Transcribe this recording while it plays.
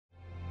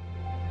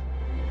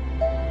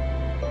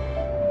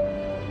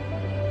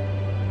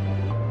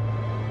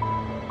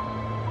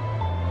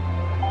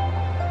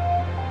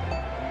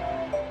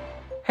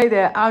Hey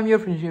there, I'm your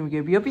friend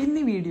KP. അപ്പോൾ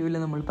ഇന്ന് വീഡിയോയിൽ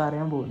നമ്മൾ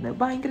പറയാൻ പോകുന്നത്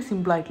ഭയങ്കര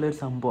സിമ്പിളായിട്ടുള്ളൊരു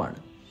സംഭവമാണ്.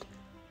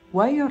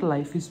 Y your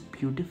life is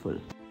beautiful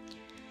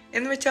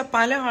എന്ന് വെച്ചാൽ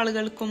പല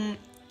ആളുകൾക്കും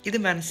ഇത്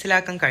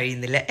മനസ്സിലാക്കാൻ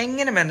കഴിയുന്നില്ല.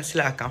 എങ്ങനെ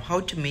മനസ്സിലാക്കാം, how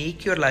to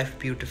make your life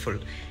beautiful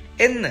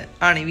എന്ന്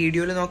ആണ് ഈ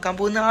വീഡിയോയിൽ നോക്കാൻ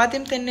പോകുന്നത്.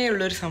 ആദ്യം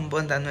തന്നെയുള്ളൊരു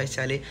സംഭവം എന്താണെന്ന്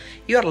വെച്ചാൽ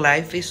your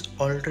life is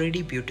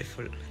already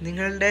beautiful.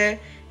 നിങ്ങളുടെ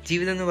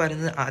ജീവിതം എന്ന്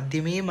പറയുന്നത്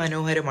ആദ്യമേ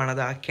മനോഹരമാണ്,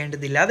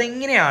 അതാക്കേണ്ടതില്ല.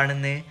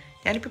 അതെങ്ങനെയാണെന്ന്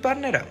ഞാനിപ്പോൾ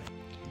പറഞ്ഞുതരാം.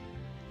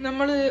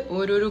 നമ്മൾ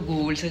ഓരോരോ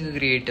ഗോൾസൊക്കെ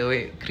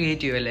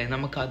ക്രിയേറ്റ് ചെയ്യുമല്ലേ,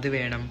 നമുക്കത്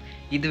വേണം,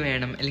 ഇത്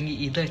വേണം, അല്ലെങ്കിൽ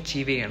ഇത്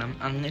അച്ചീവ് ചെയ്യണം,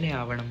 അങ്ങനെ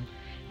ആവണം,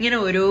 ഇങ്ങനെ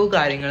ഓരോ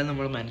കാര്യങ്ങളും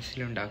നമ്മൾ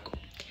മനസ്സിലുണ്ടാക്കും.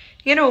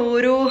 ഇങ്ങനെ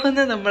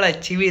ഓരോന്ന് നമ്മൾ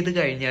അച്ചീവ് ചെയ്ത്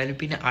കഴിഞ്ഞാലും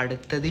പിന്നെ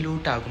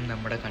അടുത്തതിലോട്ടാകും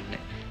നമ്മുടെ കണ്ണ്.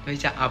 എന്ന്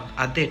വെച്ചാൽ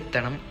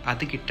അതെത്തണം,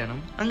 അത് കിട്ടണം,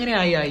 അങ്ങനെ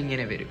ആയി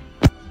ഇങ്ങനെ വരും.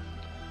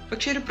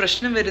 പക്ഷെ ഒരു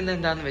പ്രശ്നം വരുന്നത്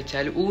എന്താണെന്ന്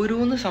വെച്ചാൽ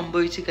ഓരോന്ന്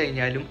സംഭവിച്ചു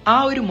കഴിഞ്ഞാലും ആ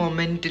ഒരു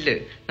മൊമെൻറ്റിൽ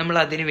നമ്മൾ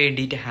അതിന്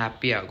വേണ്ടിയിട്ട്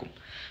ഹാപ്പി ആകും.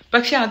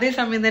 പക്ഷെ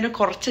അതേസമയം തന്നെ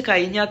കുറച്ച്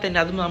കഴിഞ്ഞാൽ തന്നെ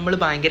അത് നമ്മൾ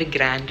ഭയങ്കര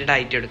ഗ്രാൻഡഡ്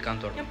ആയിട്ട് എടുക്കാൻ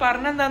തുടങ്ങും. ഞാൻ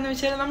പറഞ്ഞെന്താന്ന്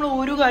വെച്ചാൽ നമ്മൾ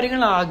ഓരോ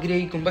കാര്യങ്ങൾ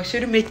ആഗ്രഹിക്കും, പക്ഷെ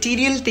ഒരു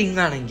മെറ്റീരിയൽ തിങ്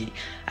ആണെങ്കിൽ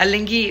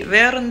അല്ലെങ്കിൽ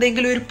വേറെ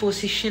എന്തെങ്കിലും ഒരു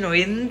പൊസിഷനോ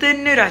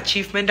എന്തെന്നെ ഒരു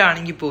അച്ചീവ്മെൻ്റ്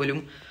ആണെങ്കിൽ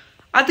പോലും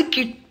അത്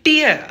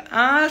കിട്ടിയ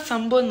ആ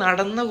സംഭവം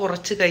നടന്ന്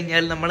കുറച്ച്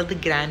കഴിഞ്ഞാൽ നമ്മളത്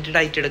ഗ്രാൻഡഡ്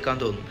ആയിട്ട് എടുക്കാൻ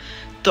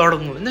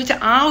തുടങ്ങും. എന്ന് വെച്ചാൽ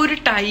ആ ഒരു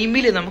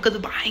ടൈമിൽ നമുക്കത്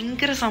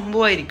ഭയങ്കര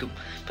സംഭവമായിരിക്കും.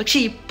 പക്ഷെ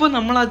ഇപ്പോൾ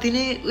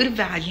നമ്മളതിന് ഒരു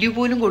വാല്യൂ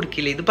പോലും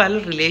കൊടുക്കില്ല. ഇത് പല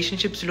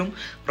റിലേഷൻഷിപ്സിലും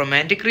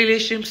റൊമാൻറ്റിക്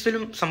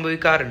റിലേഷൻഷിപ്സിലും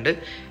സംഭവിക്കാറുണ്ട്.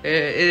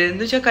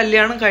 എന്ന് വെച്ചാൽ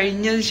കല്യാണം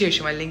കഴിഞ്ഞതിന്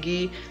ശേഷം അല്ലെങ്കിൽ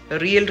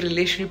റിയൽ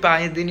റിലേഷൻഷിപ്പ്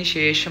ആയതിന്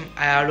ശേഷം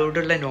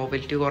അയാളോടുള്ള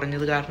നോവൽറ്റി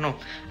കുറഞ്ഞത് കാരണോ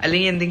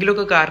അല്ലെങ്കിൽ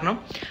എന്തെങ്കിലുമൊക്കെ കാരണം,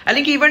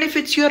 അല്ലെങ്കിൽ even if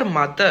it's your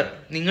mother,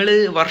 നിങ്ങൾ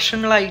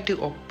വർഷങ്ങളായിട്ട്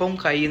ഒപ്പം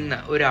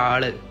കഴിയുന്ന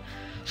ഒരാൾ,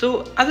 സോ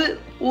അത്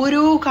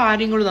ഓരോ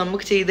കാര്യങ്ങളും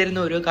നമുക്ക് ചെയ്തു തരുന്ന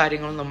ഓരോ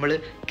കാര്യങ്ങളും നമ്മൾ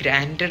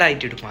ഗ്രാൻഡഡ്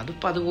ആയിട്ട് എടുക്കും.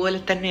 അതിപ്പോൾ അതുപോലെ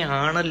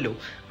തന്നെയാണല്ലോ.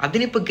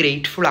 അതിനിപ്പോൾ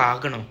ഗ്രേറ്റ്ഫുൾ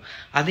ആകണോ,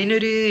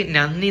 അതിനൊരു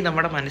നന്ദി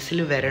നമ്മുടെ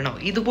മനസ്സിൽ വരണോ,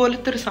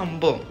 ഇതുപോലത്തെ ഒരു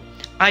സംഭവം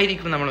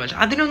ആയിരിക്കും നമ്മൾ മനസ്സിൽ.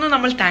 അതിനൊന്നും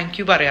നമ്മൾ താങ്ക്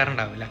യു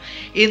പറയാറുണ്ടാവില്ല.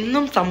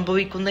 എന്നും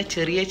സംഭവിക്കുന്ന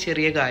ചെറിയ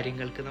ചെറിയ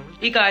കാര്യങ്ങൾക്ക്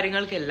ഈ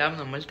കാര്യങ്ങൾക്കെല്ലാം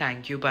നമ്മൾ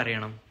താങ്ക് യു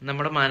പറയണം.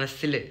 നമ്മുടെ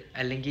മനസ്സിൽ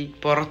അല്ലെങ്കിൽ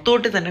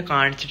പുറത്തോട്ട് തന്നെ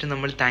കാണിച്ചിട്ട്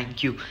നമ്മൾ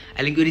താങ്ക് യു,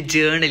 അല്ലെങ്കിൽ ഒരു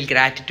ജേണൽ,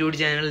 ഗ്രാറ്റിറ്റ്യൂഡ്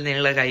ജേണൽ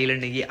നിങ്ങളുടെ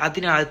കയ്യിലുണ്ടെങ്കിൽ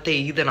അതിനകത്ത്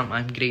എഴുതണം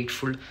I M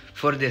grateful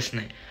for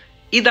this.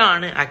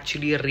 ഇതാണ്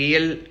ആക്ച്വലി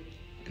റിയൽ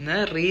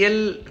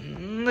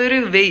ഒരു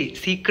വേ,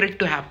 സീക്രട്ട്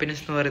ടു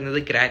ഹാപ്പിനെസ് എന്ന്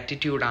പറയുന്നത്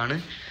ഗ്രാറ്റിറ്റ്യൂഡാണ്.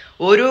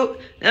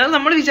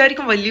 നമ്മൾ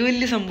വിചാരിക്കും വലിയ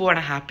വലിയ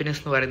സംഭവമാണ് ഹാപ്പിനെസ്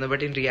എന്ന് പറയുന്നത്,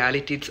 but in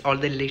reality it's all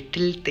the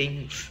little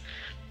things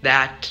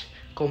that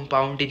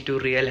compound in to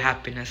real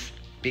happiness,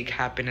 big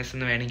happiness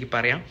എന്ന് വേണമെങ്കിൽ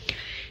പറയാം.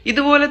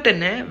 ഇതുപോലെ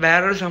തന്നെ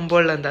വേറൊരു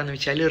സംഭവം എന്താണെന്ന്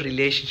വെച്ചാൽ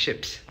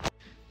റിലേഷൻഷിപ്സ്.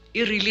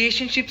 ഈ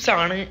റിലേഷൻഷിപ്സ്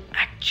ആണ്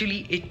ആക്ച്വലി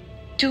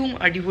ഏറ്റവും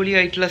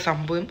അടിപൊളിയായിട്ടുള്ള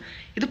സംഭവം.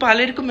 ഇത്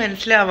പലർക്കും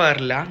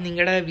മനസ്സിലാവാറില്ല.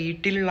 നിങ്ങളുടെ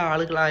വീട്ടിലുള്ള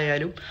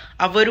ആളുകളായാലും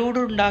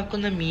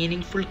അവരോടുണ്ടാക്കുന്ന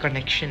meaning full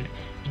connection,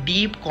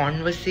 deep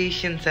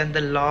conversations and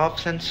the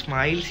laughs and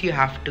smiles you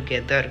have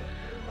together,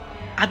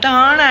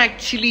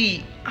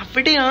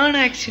 അവിടെയാണ്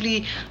ആക്ച്വലി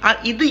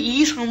ഇത് ഈ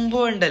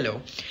സംഭവം ഉണ്ടല്ലോ,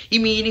 ഈ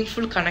meaning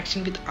full connection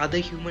with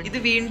other human. ഇത്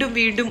വീണ്ടും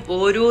വീണ്ടും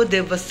ഓരോ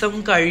ദിവസം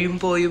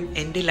കഴിയുമ്പോഴും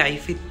എൻ്റെ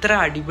ലൈഫ് ഇത്ര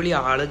അടിപൊളി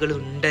ആളുകൾ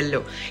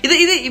ഉണ്ടല്ലോ.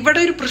 ഇത്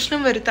ഇവിടെ ഒരു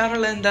പ്രശ്നം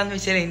വരുത്താറുള്ളത് എന്താണെന്ന്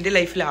വെച്ചാൽ എൻ്റെ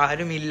ലൈഫിൽ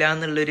ആരും ഇല്ല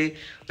എന്നുള്ളൊരു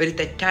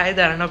തെറ്റായ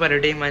ധാരണ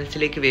പലരുടെയും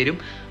മനസ്സിലേക്ക് വരും.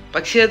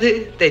 പക്ഷെ അത്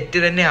തെറ്റ്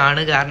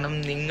തന്നെയാണ്. കാരണം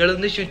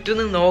നിങ്ങളൊന്ന് ചുറ്റും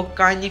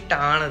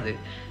നോക്കാഞ്ഞിട്ടാണത്.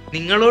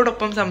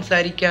 നിങ്ങളോടൊപ്പം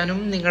സംസാരിക്കാനും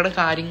നിങ്ങളുടെ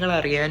കാര്യങ്ങൾ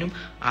അറിയാനും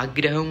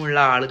ആഗ്രഹമുള്ള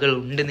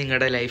ആളുകളുണ്ട്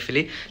നിങ്ങളുടെ ലൈഫിൽ.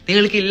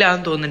 നിങ്ങൾക്കില്ല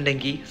എന്ന്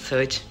തോന്നുന്നുണ്ടെങ്കിൽ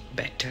സെർച്ച്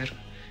ബെറ്റർ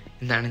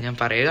എന്നാണ് ഞാൻ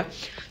പറയുക.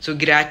 സോ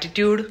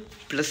ഗ്രാറ്റിറ്റ്യൂഡ്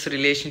പ്ലസ്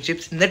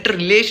റിലേഷൻഷിപ്സ്, എന്നിട്ട്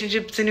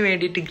റിലേഷൻഷിപ്സിന്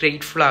വേണ്ടിയിട്ട്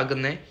ഗ്രേറ്റ്ഫുൾ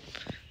ആകുന്നത്,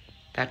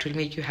 that will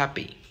make you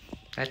happy.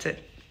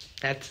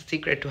 That's the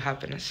secret to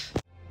happiness.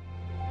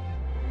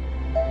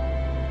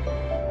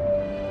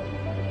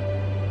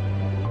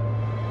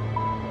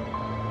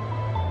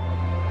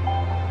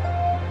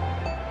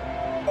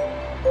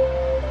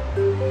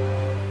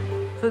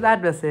 So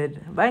that was it.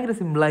 ഭയങ്കര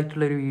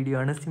സിമ്പിളായിട്ടുള്ളൊരു വീഡിയോ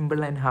ആണ്, സിമ്പിൾ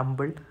ആൻഡ്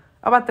ഹമ്പിൾ.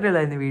 അപ്പോൾ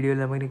അത്രയുള്ളായിരുന്നു വീഡിയോയിൽ.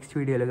 നമുക്ക് നെക്സ്റ്റ്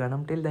വീഡിയോയിൽ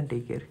കാണാം. Till then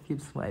take care,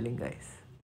 keep smiling guys.